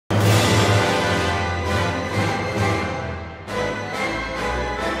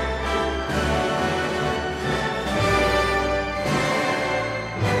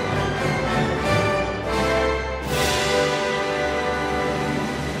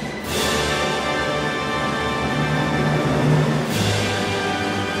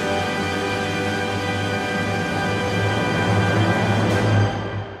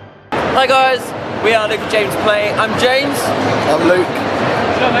Hi guys, we are Luke and James Play. I'm James. I'm Luke.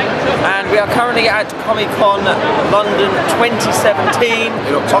 And we are currently at Comic Con London 2017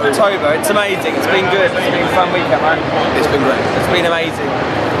 in October. It's amazing, it's been good, it's been a fun weekend, man. It's been great. It's been amazing.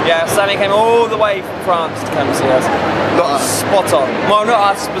 Yeah, Sammy came all the way from France to come see us. Not us. Spot on. Well,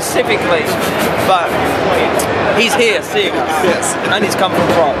 not us specifically, but he's here seeing us. Yes. And he's come from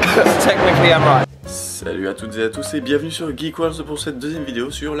France. Technically, I'm right. Salut à toutes et à tous et bienvenue sur Geek pour cette deuxième vidéo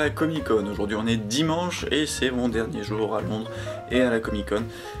sur la Comic Con. Aujourd'hui on est dimanche et c'est mon dernier jour à Londres et à la Comic Con.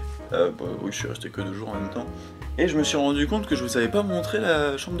 Oui, je suis resté que 2 jours en même temps. Et je me suis rendu compte que je vous avais pas montré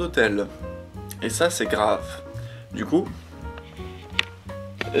la chambre d'hôtel. Et ça c'est grave. Du coup,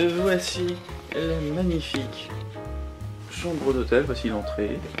 voici la magnifique chambre d'hôtel. Voici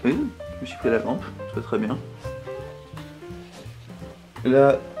l'entrée. Je me suis pris la lampe, c'est très bien.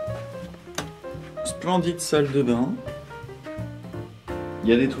 La splendide salle de bain. Il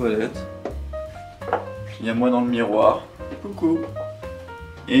y a des toilettes. Il y a moi dans le miroir. Coucou.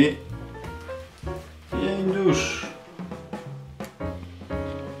 Et il y a une douche.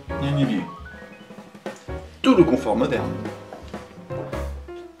 Il y a une lit. Tout le confort moderne.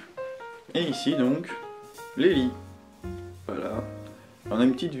 Et ici donc, les lits. Voilà. On a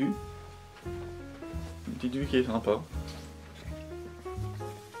une petite vue. Une petite vue qui est sympa.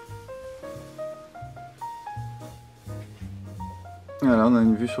 Voilà, on a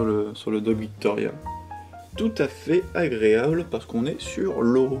une vue sur le dock Victoria. Tout à fait agréable parce qu'on est sur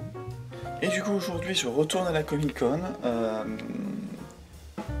l'eau. Et du coup aujourd'hui je retourne à la Comic Con.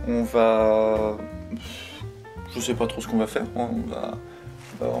 On va... Je sais pas trop ce qu'on va faire. On va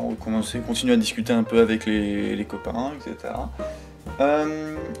continuer à discuter un peu avec les copains, etc. À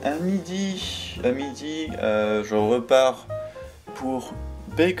midi, je repars pour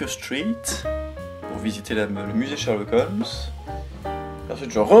Baker Street pour visiter le musée Sherlock Holmes.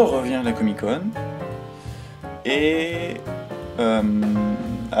 Ensuite je reviens à la Comic Con et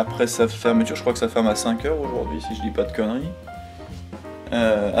après sa fermeture, je crois que ça ferme à 5 h aujourd'hui si je dis pas de conneries.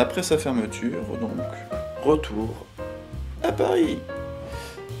 Après sa fermeture, donc retour à Paris.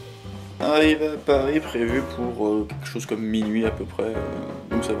 Arrive à Paris prévu pour quelque chose comme minuit à peu près,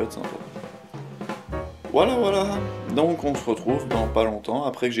 donc ça va être sympa. Voilà. Donc on se retrouve dans pas longtemps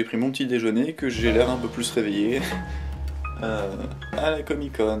après que j'ai pris mon petit déjeuner, que j'ai l'air un peu plus réveillé. À la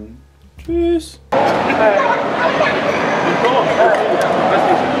Comic Con. Tchuss.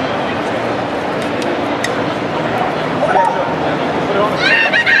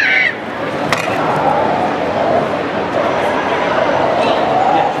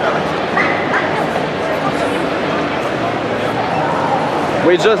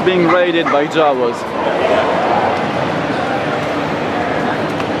 We're just being raided by Jawas.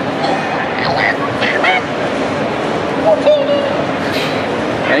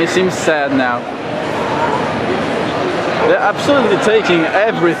 And he seems sad now. They're absolutely taking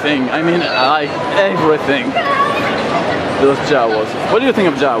everything. I mean, like everything. Those Jawas. What do you think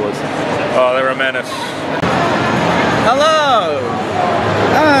of Jawas? Oh, they're a menace. Hello!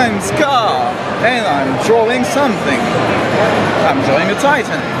 I'm SKARR, and I'm drawing something. I'm drawing a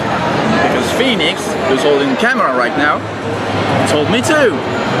Titan. Because Phoenix, who's holding the camera right now, told me to.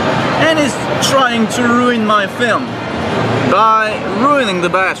 And is trying to ruin my film by ruining the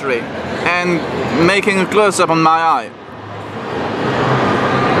battery and making a close-up on my eye.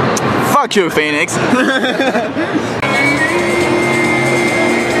 Fuck you, Phoenix!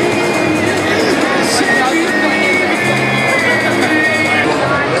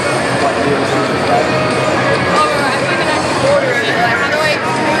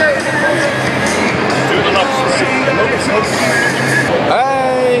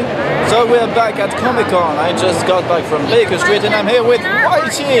 Hey! So we're back at Comic Con. I just got back from Baker Street and I'm here with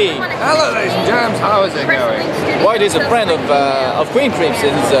Whitey! Hello ladies and gents, how is it going? Whitey is a friend of Queen Creeps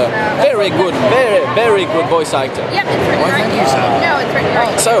and he's a very good voice actor. Yep, it's written Why, right thank you, here. sir. No, it's written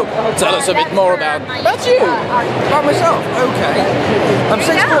right here. So, tell us a bit more about you! About myself, okay. I'm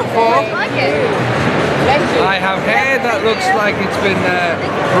 6'4". I like it. I have hair that looks like it's been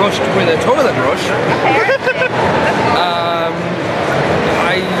brushed with a toilet brush.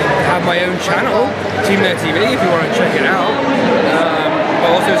 I have my own channel, Team Nerd TV, if you want to check it out.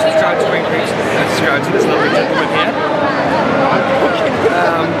 Also subscribe to Queen Creeps and subscribe to this lovely gentleman here.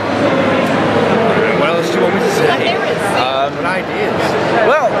 What else do you want me to say? What ideas?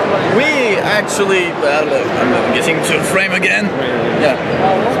 Well, we actually, I'm getting to frame again. Yeah.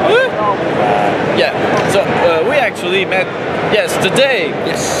 Yeah. So we actually met yesterday.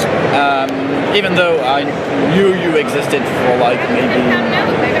 Yes. Even though I knew you existed for like maybe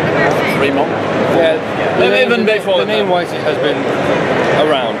 3 months. Yeah, Even before the name Whitey has been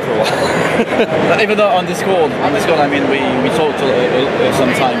around for a while. Even though on Discord, I mean, we talk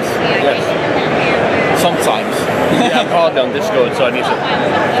sometimes. Yes. Sometimes. Yeah, I'm hard on Discord, so I need to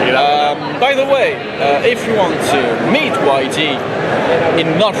figure that out. By the way, if you want to meet Whitey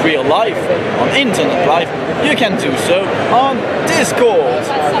in not real life, on internet life, you can do so on Discord.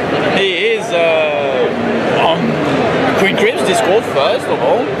 He is on Queen Crib's Discord first of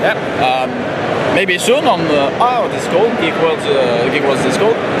all. Yep. Maybe soon on our Discord, Geek World's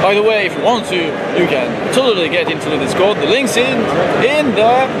Discord. By the way, if you want to, you can totally get into the Discord. The link's in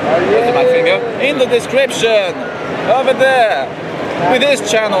the where's my finger? In the description over there with this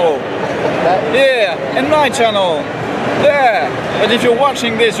channel. Yeah, and my channel. There! But if you're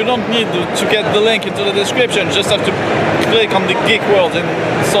watching this, you don't need to get the link into the description, you just have to click on the Geek World and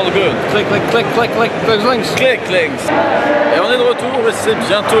it's all good. Click, click, click, click, click, those links. Click, links. Et on est de retour et c'est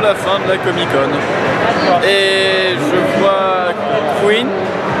bientôt la fin de la Comic Con. Et je vois Queen.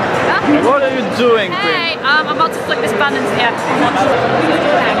 What are you doing, Queen? Hey, I'm about to flick this button here.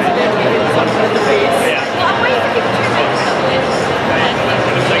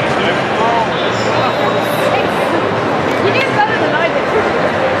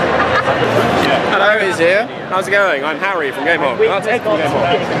 Hello, he's here. How's it going? I'm Harry from Game Hog. That's Ed from Game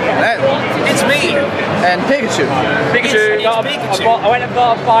Hog. It's me! And Pikachu. Pikachu! Pikachu! I went and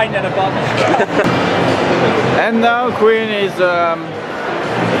bought a bind and a bunch. And now Queen is well,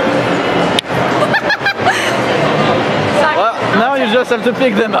 now you just have to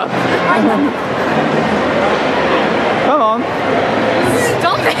pick them up. Come on.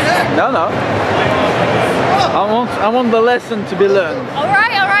 Stop it! No. I want the lesson to be learned.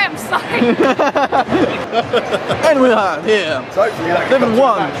 Alright, I'm sorry. And we have here the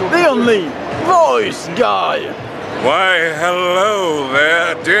one, the only voice guy. Why, hello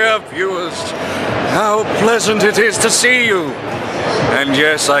there, dear viewers. How pleasant it is to see you. And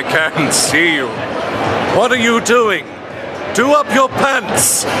yes, I can see you. What are you doing? Do up your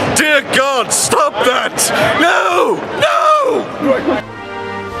pants! Dear God, stop that! No! No!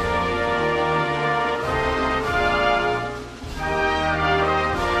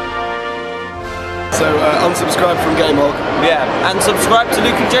 So unsubscribe from Game Hog. Yeah, and subscribe to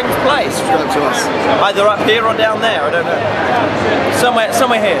Luke and James Place. Subscribe to us Either up here or down there, I don't know.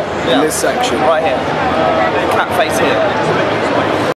 Somewhere here. in this section. Right here. Cat face here.